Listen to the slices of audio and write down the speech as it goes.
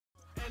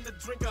to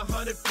drink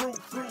 100 fruit.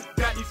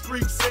 Got these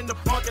freaks in the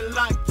parking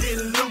lot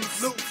getting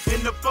loose.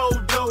 In the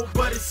photo,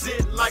 but it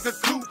sit like a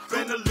coupe.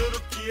 And the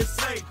little kids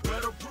say,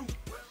 where the roof?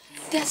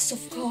 Yes, of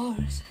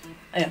course.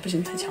 哎呀，不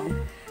行，太强了。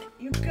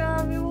You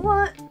got me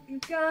where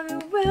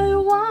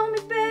you want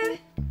me, baby.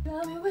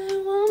 Got me where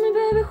you want me,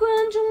 baby.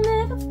 When you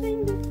never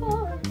been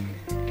before.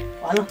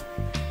 完了，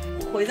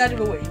回在这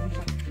个尾音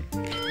上。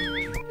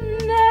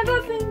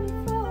Never been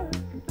before.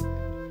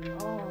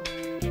 哦。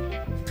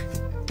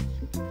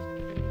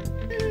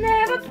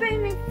Never been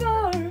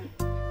before.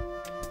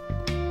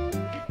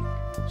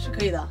 是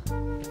可以的。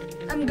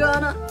I'm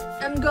gonna.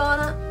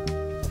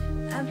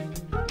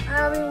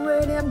 I've been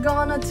waiting. I'm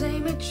gonna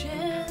take a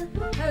chance.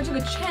 还有这个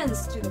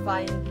chance 这个发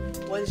音，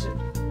我也是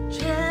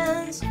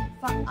Chance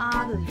发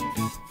啊的音，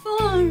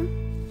 for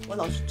我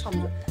老是唱不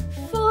准。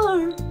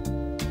 for.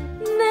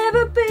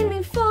 Never been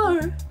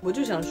before. 我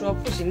就想说，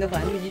不行的，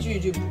反正就一句一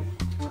句补，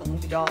可能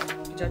比较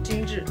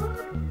精致。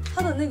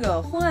它的那个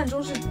昏暗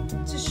中是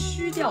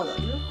虚调的，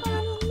就是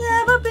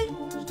Never been.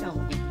 是这样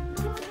的，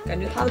感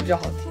觉它的比较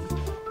好听。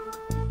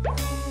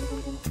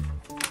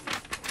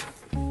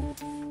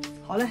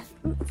好嘞，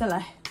再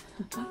来。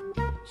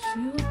是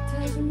我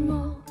太沉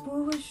默，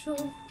不会说，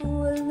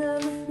我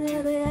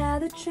never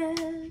had a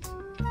chance。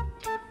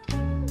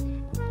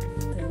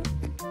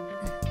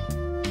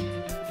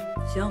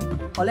行，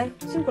好嘞，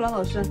辛苦了，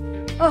老师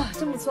啊，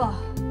真不错啊。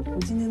我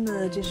今天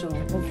的这首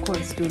Of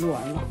Course 就录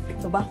完了，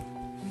走吧。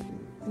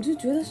我就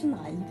觉得是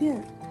哪一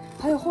遍，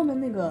还有后面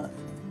那个，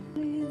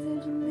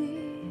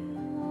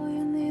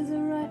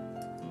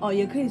哦，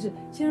也可以是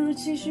陷入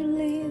期许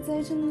里，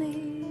在这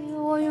里，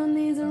我有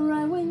你在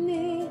right with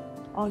me。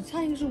哦，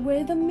唱一个是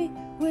with me，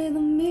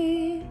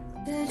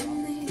 在这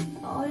里，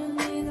我有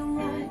你在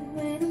right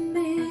with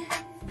me。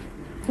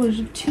或者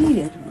是轻一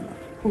点什么的，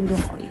会不会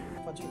好一点？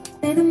放这个，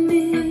 With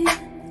me。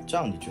这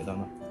样你觉得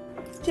呢？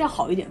这样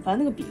好一点，反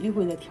正那个比例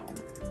会再调。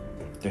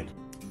对，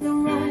 The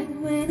right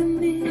with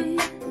me。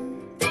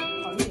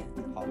好一点。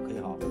好，可以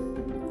好。好的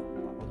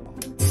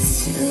吧。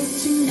陷入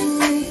情绪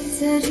里，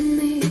在这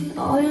里，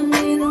我有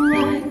你在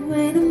right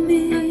with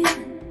me。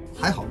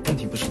还好，问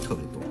题不是特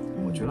别多，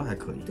我觉得还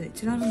可以。对，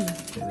其他是没。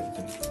对，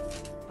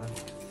还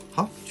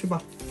好。好，去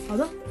吧。好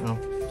的。嗯。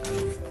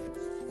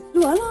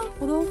录完了，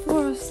我的 Of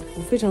Course，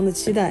 我非常的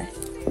期待，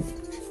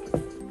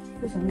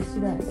非常的期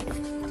待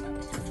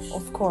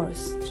Of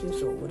Course 这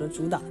首我的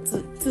主打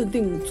自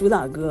定主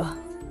打歌。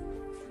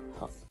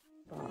好，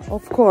把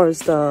Of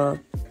Course 的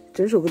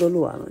整首歌都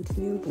录完了，今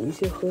天补一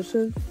些和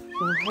声，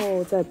然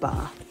后再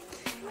把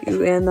You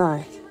and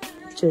I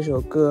这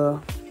首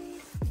歌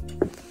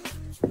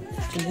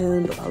今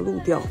天把它录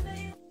掉，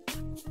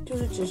就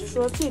是只是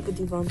说这个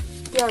地方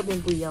第二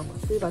遍不一样嘛，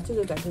所以把这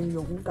个改成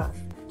勇敢。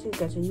这个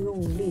改成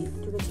用力，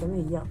就跟前面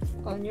一样。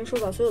哦，您说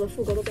把所有的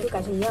副歌都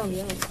改成一样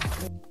的。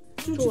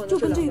就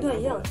跟这一段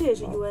一样，这也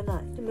是 U N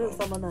I， 就没有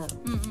389了。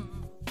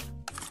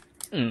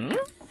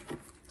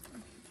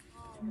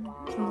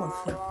真好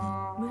吃。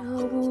美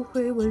好不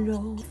会温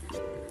柔。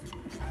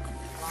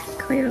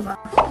可以了吧？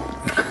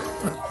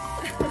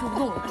不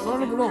动，完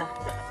了不动。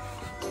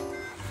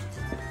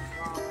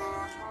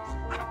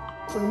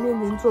我的面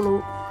前坐了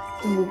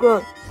5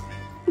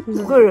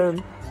个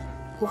人，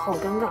我好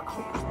尴尬。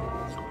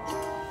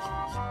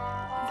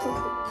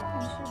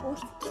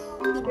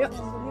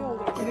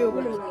6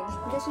个人，你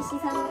这是西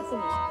餐还是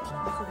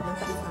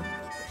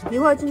你一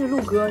会儿进去录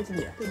歌，静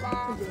姐。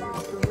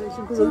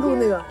或者录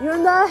那个《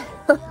原来》。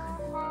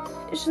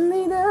也是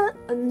你的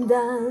暗淡，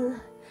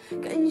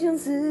跟相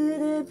似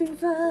的平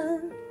凡，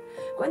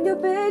关掉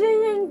被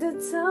电影的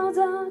嘈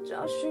杂，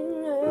找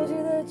寻耳机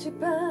的期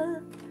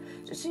盼，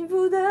这幸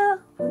福的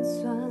换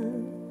算，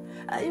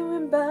爱永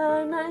远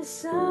by my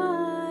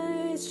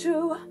side，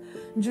 true，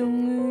 终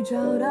于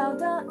找到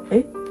答案。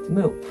哎，怎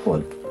么有破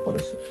的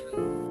是？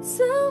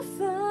 So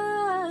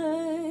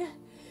fine，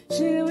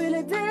 是个未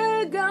来的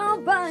告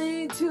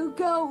白 ，To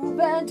go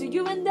back to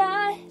you and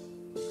I。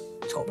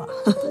丑吧？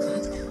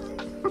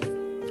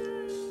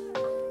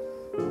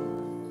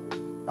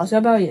老师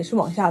要不要也是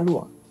往下录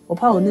啊？我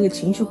怕我那个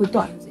情绪会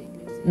断。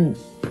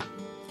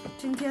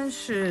今天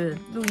是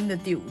录音的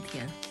第5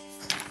天，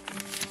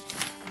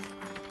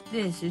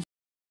练习。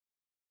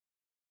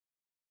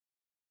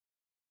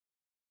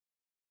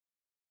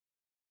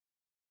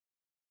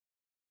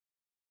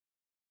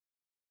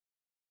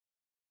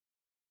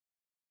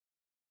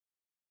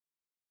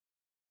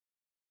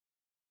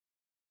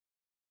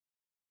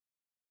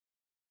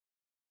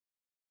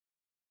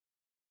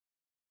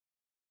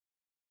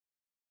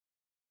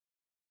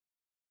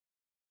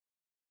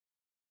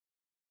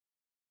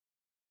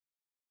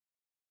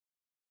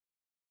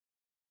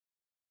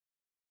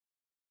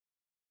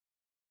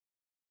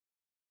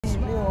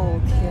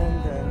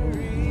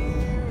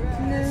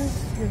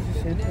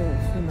谁陪我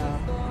去呢？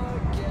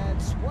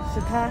是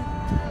他，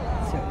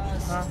就是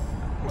他。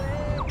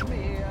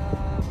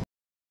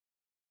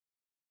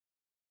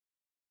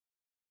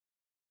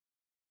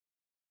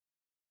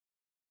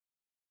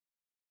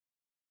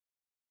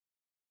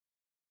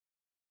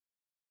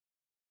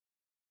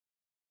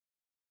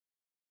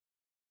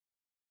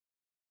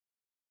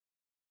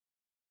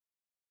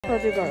到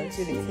这个耳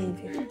机里听一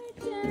听。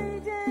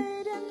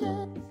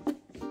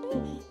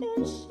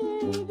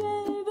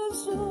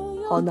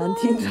好难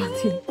听，这样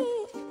听。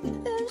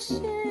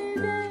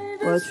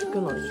我要去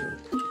跟老师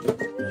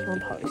商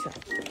讨一下，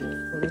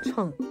我的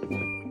唱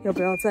要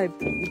不要再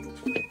补一补？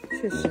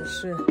确实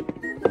是，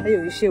还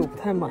有一些我不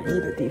太满意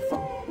的地方。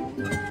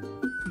你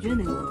觉得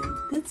哪个好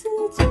听？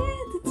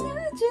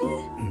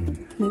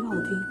哪个好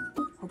听？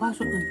我爸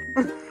说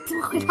怎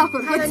么回答我？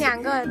还有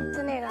2个，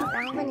就那个，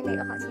然后问你哪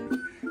个好听。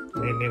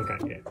没有感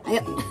觉。哎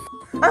呀，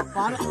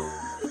完了，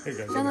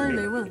相当于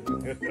没问。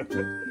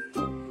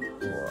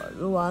我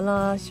录完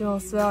了，希望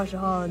4月20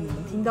号你们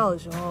听到的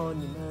时候，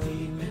你们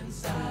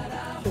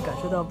会感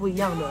受到不一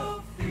样的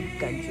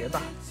感觉吧。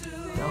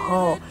然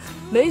后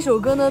每一首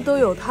歌呢都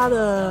有它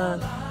的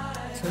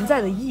存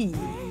在的意义，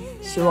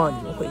希望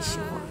你们会喜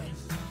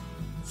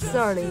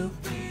欢。420，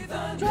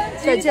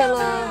再见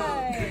了。